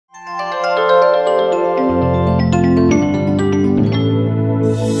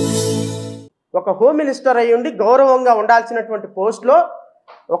Home minister అయ్యి ఉండి గౌరవంగా ఉండాల్సినటువంటి పోస్ట్లో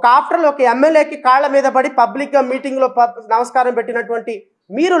ఒక ఆఫ్టర్ ఒక ఎమ్మెల్యేకి కాళ్ళ మీద పడి పబ్లిక్గా మీటింగ్లో నమస్కారం పెట్టినటువంటి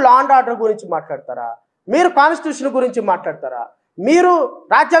మీరు లా అండ్ ఆర్డర్ గురించి మాట్లాడతారా? మీరు కాన్స్టిట్యూషన్ గురించి మాట్లాడతారా? మీరు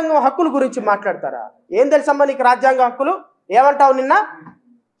రాజ్యాంగం హక్కుల గురించి మాట్లాడతారా? ఏం తెలుసమ్మా నీకు రాజ్యాంగ హక్కులు? ఏమంటావు నిన్న?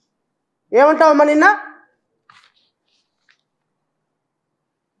 ఏమంటావమ్మా నిన్న?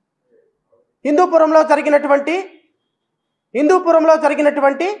 హిందూపురంలో జరిగినటువంటి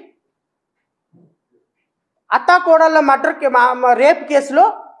అత్తాకోడళ్ళ రేప్ కేసులో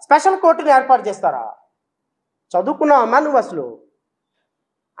స్పెషల్ కోర్టుని ఏర్పాటు చేస్తారా? చదువుకున్నావమ్మా నువ్వు అసలు?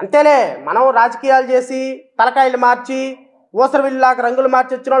 అంతేలే, మనం రాజకీయాలు చేసి తలకాయలు మార్చి ఊసరవిల్లాగా రంగులు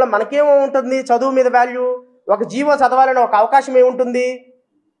మార్చి వచ్చిన వాళ్ళు మనకేమో ఉంటుంది చదువు మీద వాల్యూ? ఒక జీవో చదవాలని ఒక అవకాశం ఏముంటుంది?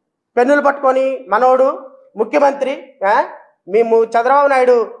 పెన్నులు పట్టుకొని మనోడు ముఖ్యమంత్రి, మేము చంద్రబాబు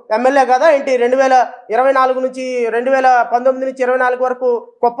నాయుడు ఎమ్మెల్యే కదా ఏంటి, 2024 నుంచి 2019 నుంచి 24 వరకు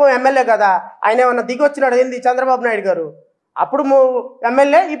కుప్పం ఎమ్మెల్యే కదా, ఆయన ఏమన్నా దిగి వచ్చినాడు ఏంది చంద్రబాబు నాయుడు గారు? అప్పుడు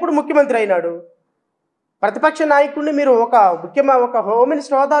ఎమ్మెల్యే, ఇప్పుడు ముఖ్యమంత్రి అయినాడు. ప్రతిపక్ష నాయకుడిని మీరు ఒక హోమ్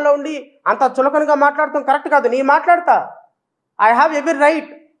మినిస్టర్ హోదాలో ఉండి అంత చులకనగా మాట్లాడటం కరెక్ట్ కాదు. నేను మాట్లాడతా, I have every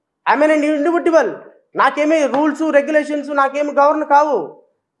right, I mean an individual. నాకేమీ రూల్స్ రెగ్యులేషన్స్ నాకేమి గవర్న కావు.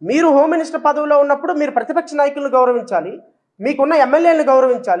 మీరు హోమ్ మినిస్టర్ పదవిలో ఉన్నప్పుడు మీరు ప్రతిపక్ష నాయకులను గౌరవించాలి, మీకున్న ఎమ్మెల్యేలను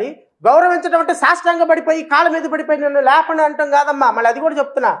గౌరవించాలి. గౌరవించడం అంటే సాష్టాంగ పడిపోయి కాళ్ళ మీద పడిపోయి నన్ను లేపండి అంటాం కాదమ్మా. మళ్ళీ అది కూడా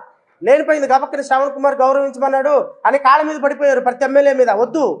చెప్తున్నా, లేనిపోయింది గబక్కని శ్రవణ్ కుమార్ గౌరవించమన్నాడు అని కాళ్ళ మీద పడిపోయారు ప్రతి ఎమ్మెల్యే మీద.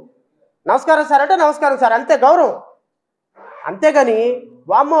 వద్దు, నమస్కారం సార్ అంటే నమస్కారం సార్, అంతే గౌరవం. అంతేగాని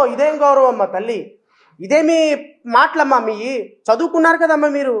వామ్మో ఇదేం గౌరవం అమ్మా తల్లి, ఇదేమి మాటలమ్మా మీ? చదువుకున్నారు కదమ్మా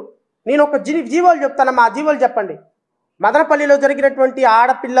మీరు. నేను ఒక జీవోలు చెప్తానమ్మా, ఆ జీవోలు చెప్పండి. మదనపల్లిలో జరిగినటువంటి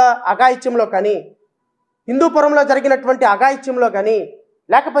ఆడపిల్ల అఘాయిత్యంలో కానీ, హిందూపురంలో జరిగినటువంటి అఘాయిత్యంలో కానీ,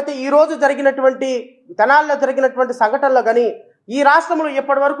 లేకపోతే ఈరోజు జరిగినటువంటి తెనాల్లో జరిగినటువంటి సంఘటనలో కానీ, ఈ రాష్ట్రంలో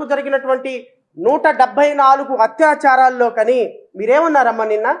ఇప్పటి వరకు జరిగినటువంటి 174 అత్యాచారాల్లో కానీ మీరేమన్నారమ్మా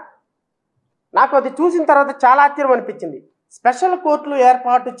నిన్న? నాకు అది చూసిన తర్వాత చాలా ఆశ్చర్యం అనిపించింది. స్పెషల్ కోర్టులు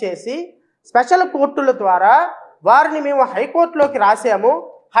ఏర్పాటు చేసి స్పెషల్ కోర్టుల ద్వారా వారిని మేము హైకోర్టులోకి రాసాము,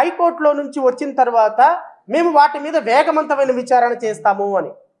 హైకోర్టులో నుంచి వచ్చిన తర్వాత మేము వాటి మీద వేగవంతమైన విచారణ చేస్తాము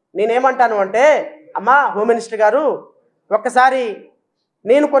అని. నేనేమంటాను అంటే, అమ్మా హోమ్ మినిస్టర్ గారు, ఒక్కసారి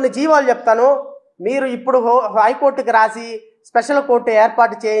నేను కొన్ని జీవాలు చెప్తాను, మీరు ఇప్పుడు హైకోర్టుకి రాసి స్పెషల్ కోర్టు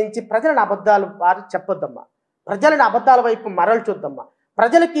ఏర్పాటు చేయించి ప్రజలను అబద్ధాలు వారు చెప్పొద్దమ్మా, ప్రజలను అబద్ధాల వైపు మరల్చొద్దమ్మా.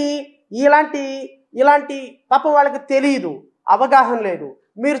 ప్రజలకి ఇలాంటి పాపం వాళ్ళకి తెలియదు, అవగాహన లేదు.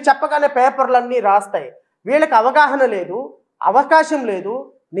 మీరు చెప్పగానే పేపర్లన్నీ రాస్తాయి. వీళ్ళకి అవగాహన లేదు, అవకాశం లేదు,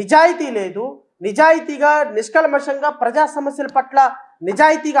 నిజాయితీ లేదు. నిజాయితీగా నిష్కల్మషంగా ప్రజా సమస్యల పట్ల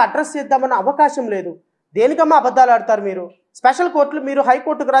నిజాయితీగా అడ్రస్ చేద్దామన్న అవకాశం లేదు. దేనికమ్మా అబద్ధాలు ఆడతారు మీరు? స్పెషల్ కోర్టులు మీరు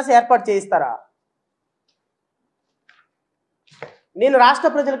హైకోర్టుకు రాసి ఏర్పాటు చేయిస్తారా? నేను రాష్ట్ర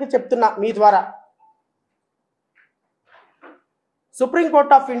ప్రజలకు చెప్తున్నా మీ ద్వారా, supreme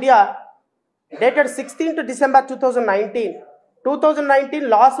court of India dated 16th December 2019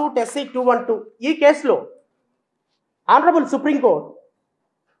 lawsuit SC 212 ఈ కేసులో honourable supreme court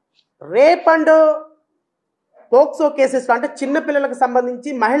rape and POCSO cases అంటే చిన్నపిల్లలకు సంబంధించి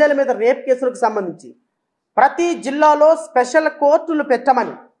మహిళల మీద రేప్ కేసులకు సంబంధించి ప్రతి జిల్లాలో స్పెషల్ కోర్టులు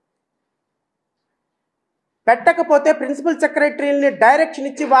పెట్టమని, పెట్టకపోతే ప్రిన్సిపల్ సెక్రటరీని డైరెక్షన్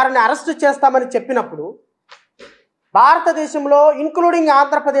ఇచ్చి వారిని అరెస్టు చేస్తామని చెప్పినప్పుడు భారతదేశంలో ఇంక్లూడింగ్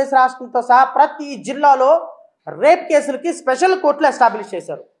ఆంధ్రప్రదేశ్ రాష్ట్రంతో సహా ప్రతి జిల్లాలో రేప్ కేసులకి స్పెషల్ కోర్టులు ఎస్టాబ్లిష్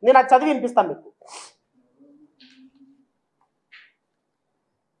చేశారు. నేను అది చదివి వినిపిస్తాను మీకు.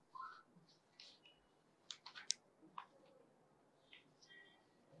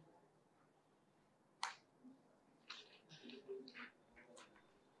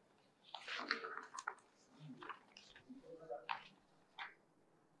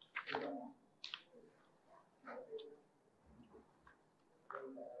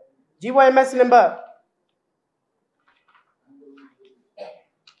 GOMS number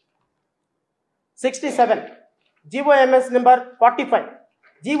 67, GOMS number 45,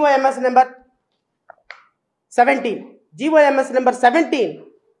 GOMS number 17, GOMS number 17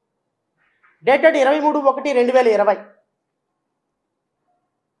 dated 23/1/2020.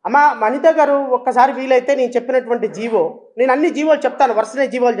 అమ్మా అనిత గారు, ఒక్కసారి వీలైతే నేను చెప్పినటువంటి జీవో, నేను అన్ని జీవోలు చెప్తాను, వరుసనే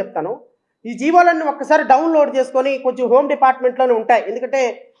జీవోలు చెప్తాను. ఈ జీవోలన్నీ ఒక్కసారి డౌన్లోడ్ చేసుకొని కొంచెం హోమ్ డిపార్ట్మెంట్లోనే ఉంటాయి, ఎందుకంటే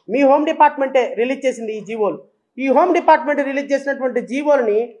మీ హోమ్ డిపార్ట్మెంటే రిలీజ్ చేసింది ఈ జీవోలు. ఈ హోమ్ డిపార్ట్మెంట్ రిలీజ్ చేసినటువంటి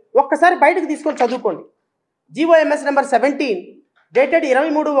జీవోలని ఒక్కసారి బయటకు తీసుకొని చదువుకోండి. GOMS number 17 dated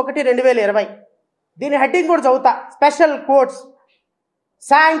 23/1/2020. దీని హెడ్డింగ్ కూడా చదువుతా. Special courts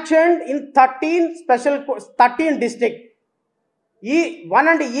sanctioned in 13 district, one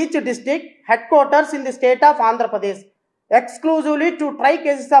and each district headquarters in the state of Andhra Pradesh. exclusively to try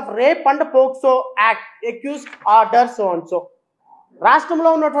cases of rape and POCSO Act accused order so and so. రాష్ట్రంలో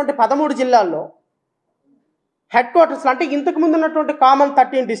ఉన్నటువంటి 13 జిల్లాల్లో head quarters అంటే ఇంతకు ముందు ఉన్నటువంటి common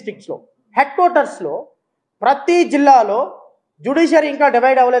 13 డిస్ట్రిక్ట్స్లో head క్వార్టర్స్లో ప్రతి జిల్లాలో జ్యుడిషియరీ ఇంకా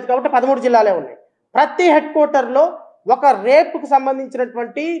డివైడ్ అవ్వలేదు కాబట్టి 13 జిల్లాలే ఉన్నాయి. ప్రతి హెడ్ క్వార్టర్లో ఒక రేపుకు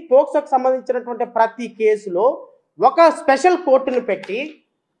సంబంధించినటువంటి పోక్సోకు సంబంధించినటువంటి ప్రతి కేసులో ఒక స్పెషల్ కోర్టును పెట్టి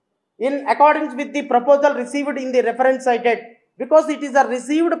in accordance with the proposal received in the reference cited, because it is a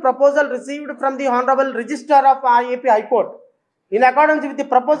received proposal received from the Honorable Registrar of AP High Court. In accordance with the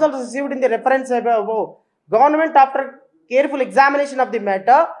proposal received in the reference above, government after careful examination of the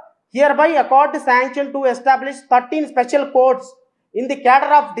matter hereby accord sanction to establish 13 special courts in the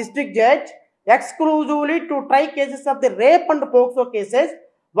cadre of district judge exclusively to try cases of the rape and POCSO cases,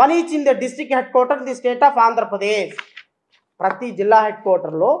 one each in the district headquarters in the state of Andhra Pradesh. ప్రతి జిల్లా head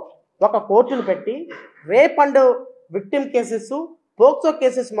క్వార్టర్లో ఒక కోర్టును పెట్టి rape and victim cases POCSO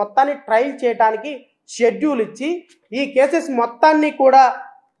cases మొత్తాన్ని trial చేయడానికి schedule ఇచ్చి ఈ కేసెస్ మొత్తాన్ని కూడా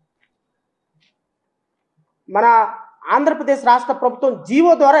మన ఆంధ్రప్రదేశ్ రాష్ట్ర ప్రభుత్వం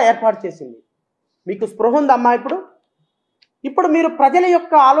జీవో ద్వారా ఏర్పాటు చేసింది. మీకు స్పృహ ఉందమ్మా? ఇప్పుడు మీరు ప్రజల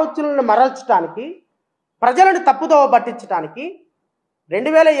యొక్క ఆలోచనలను మరల్చడానికి, ప్రజలను తప్పుదోవ పట్టించడానికి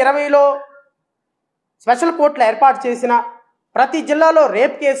 2020లో స్పెషల్ కోర్టులు ఏర్పాటు చేసిన ప్రతి జిల్లాలో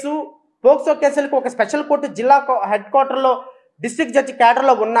రేప్ కేసు పోక్సో కేసులకు ఒక స్పెషల్ కోర్టు జిల్లా హెడ్ క్వార్టర్లో డిస్ట్రిక్ట్ జడ్జి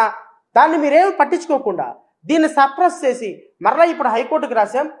క్యాడర్లో ఉన్న దాన్ని మీరేమి పట్టించుకోకుండా దీన్ని సప్రెస్ చేసి మరలా ఇప్పుడు హైకోర్టుకు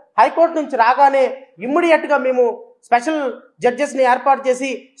రాశాం. హైకోర్టు నుంచి రాగానే ఇమ్మీడియట్గా మేము స్పెషల్ జడ్జెస్ని ఏర్పాటు చేసి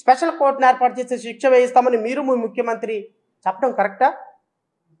స్పెషల్ కోర్టుని ఏర్పాటు చేసి శిక్ష వేయిస్తామని మీరు మీ ముఖ్యమంత్రి చెప్పడం కరెక్టా?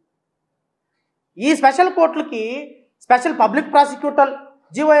 ఈ special కోర్టులకి special public prosecutor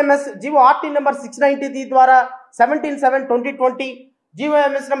GO RT number 690 ద్వారా 17/7/2020,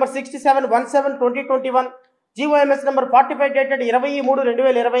 GOMS number 6717/2021, GOMS number 45 dated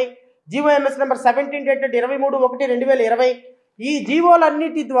 23/2020, GOMS number 17 dated 23/1/2020. ఈ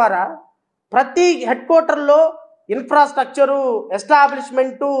జీవోలన్నిటి ద్వారా ప్రతి హెడ్ క్వార్టర్లో ఇన్ఫ్రాస్ట్రక్చరు,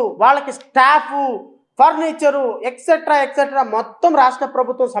 ఎస్టాబ్లిష్మెంటు, వాళ్ళకి స్టాఫు, ఫర్నిచరు ఎక్సెట్రా ఎక్సెట్రా మొత్తం రాష్ట్ర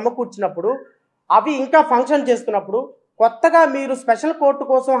ప్రభుత్వం సమకూర్చినప్పుడు అవి ఇంకా ఫంక్షన్ చేస్తున్నప్పుడు కొత్తగా మీరు స్పెషల్ కోర్టు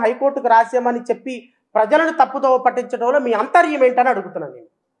కోసం హైకోర్టుకు రాసామని చెప్పి ప్రజలను తప్పుదోవ పట్టించడంలో మీ అంతర్యం ఏంటని అడుగుతున్నాను నేను.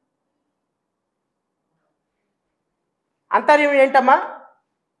 అంతర్యం ఏంటమ్మా?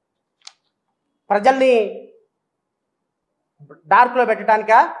 ప్రజల్ని డార్క్లో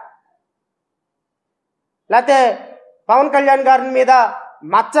పెట్టడానికా? లేకపోతే పవన్ కళ్యాణ్ గారి మీద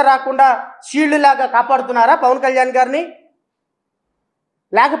మచ్చ రాకుండా షీల్డ్ లాగా కాపాడుతున్నారా పవన్ కళ్యాణ్ గారిని?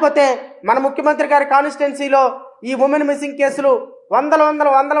 లేకపోతే మన ముఖ్యమంత్రి గారి కాన్స్టిట్యున్సీలో ఈ ఉమెన్ మిస్సింగ్ కేసులు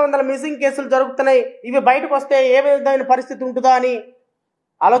వందల మిస్సింగ్ కేసులు జరుగుతున్నాయి, ఇవి బయటకు వస్తే ఏ విధమైన పరిస్థితి ఉంటుందో అని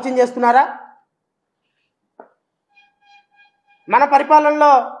ఆలోచన చేస్తున్నారా? మన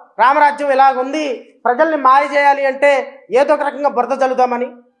పరిపాలనలో రామరాజ్యం ఇలాగుంది, ప్రజల్ని మాయ చేయాలి అంటే ఏదో ఒక రకంగా బురద జల్లుదామని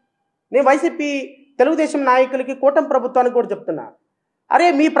నేను వైసీపీ తెలుగుదేశం నాయకులకి కూటమి ప్రభుత్వానికి కూడా చెప్తున్నా. అరే,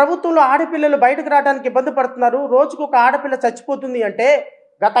 మీ ప్రభుత్వంలో ఆడపిల్లలు బయటకు రావడానికి ఇబ్బంది పడుతున్నారు, రోజుకు ఒక ఆడపిల్ల చచ్చిపోతుంది అంటే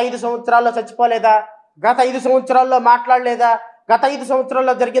గత 5 సంవత్సరాల్లో చచ్చిపోలేదా? గత 5 సంవత్సరాల్లో మాట్లాడలేదా? గత 5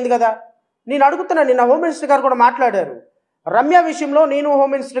 సంవత్సరాల్లో జరిగింది కదా. నేను అడుగుతున్నా, నిన్న హోమ్ మినిస్టర్ గారు కూడా మాట్లాడారు. రమ్య విషయంలో నేను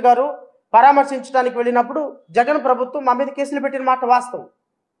హోమ్ మినిస్టర్ గారు పరామర్శించడానికి వెళ్ళినప్పుడు జగన్ ప్రభుత్వం మా మీద కేసులు పెట్టిన మాట వాస్తవం.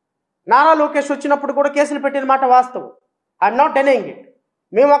 నారా లోకేష్ వచ్చినప్పుడు కూడా కేసులు పెట్టిన మాట వాస్తవం. I'm not denying it.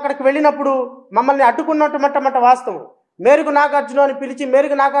 మేము అక్కడికి వెళ్ళినప్పుడు మమ్మల్ని అడ్డుకున్నట్టు వాస్తవం. మేరుగు నాగార్జున అని పిలిచి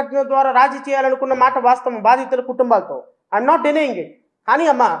మేరుగు నాగార్జున ద్వారా రాజీ చేయాలనుకున్న మాట వాస్తవం బాధితుల కుటుంబాలతో. I'm not denying it. కానీ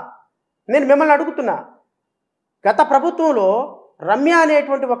అమ్మా, నేను మిమ్మల్ని అడుగుతున్నా, గత ప్రభుత్వంలో రమ్య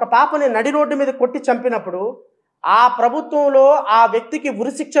అనేటువంటి ఒక పాపని నడి రోడ్డు మీద కొట్టి చంపినప్పుడు ఆ ప్రభుత్వంలో ఆ వ్యక్తికి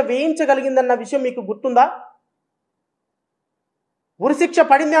ఉరిశిక్ష వేయించగలిగిందన్న విషయం మీకు గుర్తుందా? ఉరిశిక్ష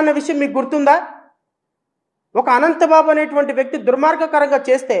పడింది అన్న విషయం మీకు గుర్తుందా? ఒక అనంతబాబు అనేటువంటి వ్యక్తి దుర్మార్గకరంగా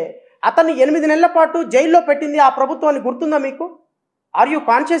చేస్తే అతన్ని 8 నెలల పాటు జైల్లో పెట్టింది ఆ ప్రభుత్వాన్ని గుర్తుందా మీకు? Are you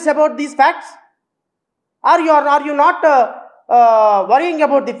conscious about these facts? Are you not worrying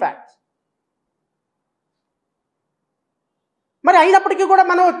about the facts? మరి అయినప్పటికీ కూడా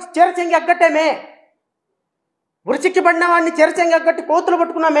మనం చేరచెంగి అగ్గట్టేమే, ఉరిశిక్ష పడిన వాడిని చేరచెంగి అగ్గట్టి కోతులు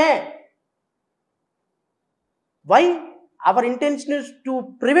పట్టుకున్నామే. Why? Our intention is to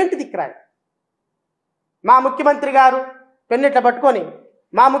prevent the crime. మా ముఖ్యమంత్రి గారు పెన్నిట్ల పట్టుకొని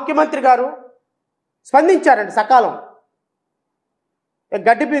మా ముఖ్యమంత్రి గారు స్పందించారండి సకాలం.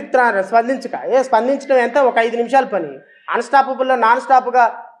 గడ్డి పీకుతున్నారు స్పందించక. స్పందించడం ఎంత? ఒక 5 నిమిషాల పని. అన్స్టాపబుల్లో నాన్ స్టాప్గా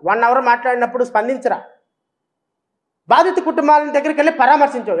 1 అవర్ మాట్లాడినప్పుడు స్పందించరా? బాధిత కుటుంబాల దగ్గరికి వెళ్ళి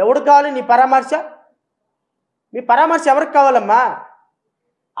పరామర్శించావు. ఎవరికి కావాలి నీ పరామర్శ? మీ పరామర్శ ఎవరికి కావాలమ్మా?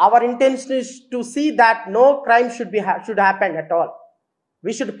 our intention is to see that no crime should happen at all.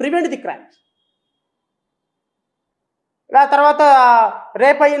 We should prevent the crimes. ఆ తర్వాత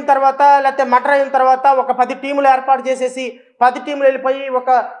రేప్ అయిన తర్వాత లేకపోతే మర్డర్ అయిన తర్వాత ఒక 10 టీములు ఏర్పాటు చేసేసి 10 టీములు వెళ్ళిపోయి ఒక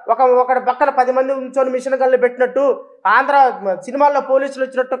పక్కన 10 మంది ఉంచొని మిషన్ గన్లు పెట్టినట్టు ఆంధ్ర సినిమాల్లో పోలీసులు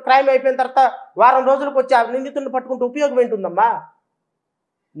వచ్చినట్టు క్రైమ్ అయిపోయిన తర్వాత వారం రోజులకు వచ్చి ఆ నిందితుడిని పట్టుకుంటే ఉపయోగం ఏంటుందమ్మా?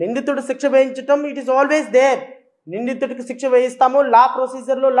 నిందితుడు శిక్ష వేయించటం ఇట్ ఈస్ ఆల్వేస్ దేర్. నిందితుడికి శిక్ష వేయిస్తాము, లా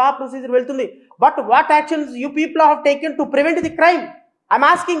ప్రొసీజర్ వెళ్తుంది. But what actions you people have taken to prevent the crime? I'm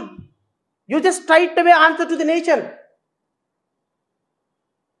asking you just straight away answer to the nation.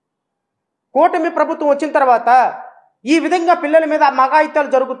 కూటమి ప్రభుత్వం వచ్చిన తర్వాత ఈ విధంగా పిల్లల మీద మగాయితాలు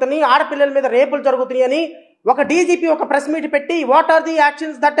జరుగుతున్నాయి, ఆడపిల్లల మీద రేపులు జరుగుతున్నాయి అని ఒక డీజీపీ ఒక ప్రెస్ మీట్ పెట్టి what are the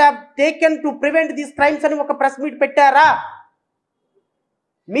actions that have taken to prevent these crimes అని ఒక ప్రెస్ మీట్ పెట్టారా?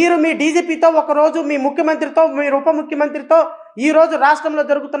 మీరు మీ డీజీపీతో ఒకరోజు మీ ముఖ్యమంత్రితో మీరు ఉప ముఖ్యమంత్రితో ఈ రోజు రాష్ట్రంలో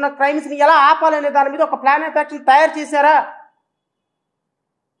జరుగుతున్న క్రైమ్స్ని ఎలా ఆపాలనే దాని మీద ఒక ప్లాన్ ఆఫ్ యాక్షన్ తయారు చేశారా?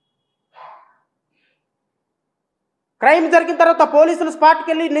 క్రైమ్ జరిగిన తర్వాత పోలీసులు స్పాట్కి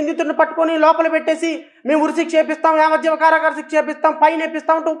వెళ్ళి నిందితుడిని పట్టుకొని లోపల పెట్టేసి మేము ఉరిశిక్ష చేపిస్తాం, యావజ్జీవ కారాగార శిక్ష చేపిస్తాం, ఫైన్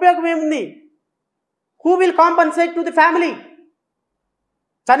వేపిస్తాం అంటే ఉపయోగం ఏముంది? Who will compensate to the family?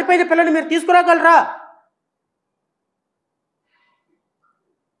 చనిపోయిన పిల్లల్ని మీరు తీసుకురాగలరా?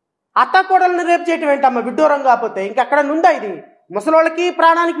 అత్తకోడలను రేపు చేయటం ఏంటమ్మా విడ్డూరం కాకపోతే? ఇంకెక్కడ నుండా ఇది? ముసలోళ్ళకి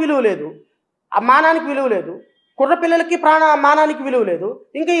ప్రాణానికి విలువ లేదు, ఆ మానానికి విలువ లేదు, కుర్ర పిల్లలకి మానానికి విలువ లేదు.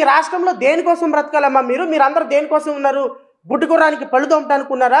 ఇంకా ఈ రాష్ట్రంలో దేనికోసం బ్రతకాలమ్మా? మీరందరూ దేనికోసం ఉన్నారు? గుడ్డు గుర్రానికి పళ్ళు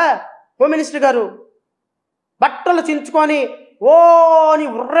తోమటానికి ఉన్నారా? హోమ్ మినిస్టర్ గారు బట్టలు చించుకొని ఓని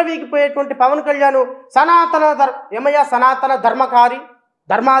ఉర్రవీగిపోయేటువంటి పవన్ కళ్యాణ్ సనాతన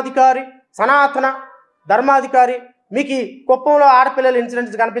ధర్మాధికారి మీకు కుప్పంలో ఆడపిల్లల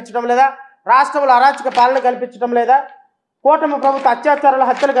ఇన్సిడెంట్స్ కనిపించడం లేదా? రాష్ట్రంలో అరాచక పాలన కనిపించడం లేదా? కూటమి ప్రభుత్వ అత్యాచారాల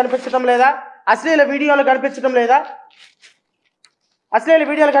హత్యలు కనిపించడం లేదా? అశ్లీల వీడియోలు కనిపించడం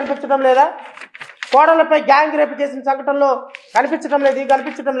లేదా? కోడలపై గ్యాంగ్ రేపు చేసిన సంఘటనలో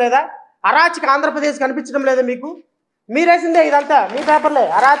కనిపించడం లేదా? అరాచక ఆంధ్రప్రదేశ్ కనిపించడం లేదా? మీరేసిందే ఇదంతా మీ పేపర్లే.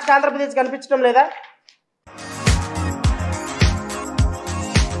 అరాచక ఆంధ్రప్రదేశ్ కనిపించడం లేదా?